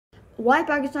why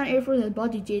Pakistan Air Force has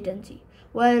bought the J-10C?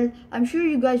 Well, I'm sure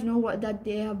you guys know that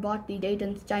they have bought the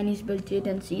Chinese-built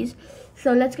J-10Cs.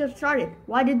 So let's get started.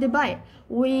 Why did they buy it?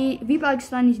 We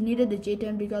Pakistanis needed the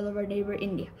J-10 because of our neighbor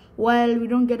India. Well, we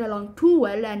don't get along too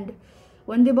well, and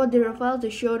when they bought the Rafales, they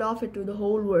showed off it to the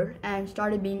whole world and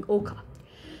started being Oka.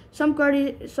 Some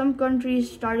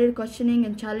countries started questioning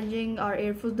and challenging our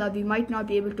Air Force that we might not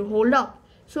be able to hold up.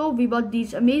 So we bought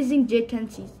these amazing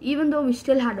J-10Cs, even though we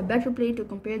still had a better plane to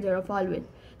compare the Rafale with,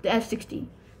 the F-16.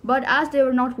 But as they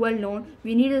were not well known,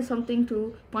 we needed something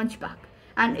to punch back,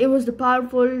 and it was the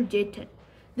powerful J-10.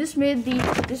 This made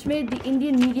the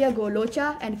Indian media go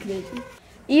locha and crazy.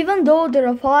 Even though the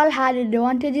Rafale had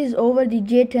advantages over the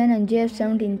J-10 and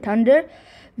JF-17 Thunder,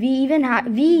 we even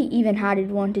had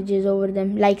advantages over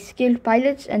them, like skilled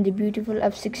pilots and the beautiful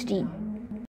F-16.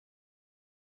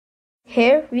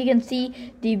 Here we can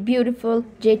see the beautiful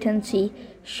J-10C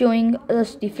showing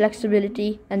us the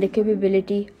flexibility and the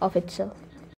capability of itself.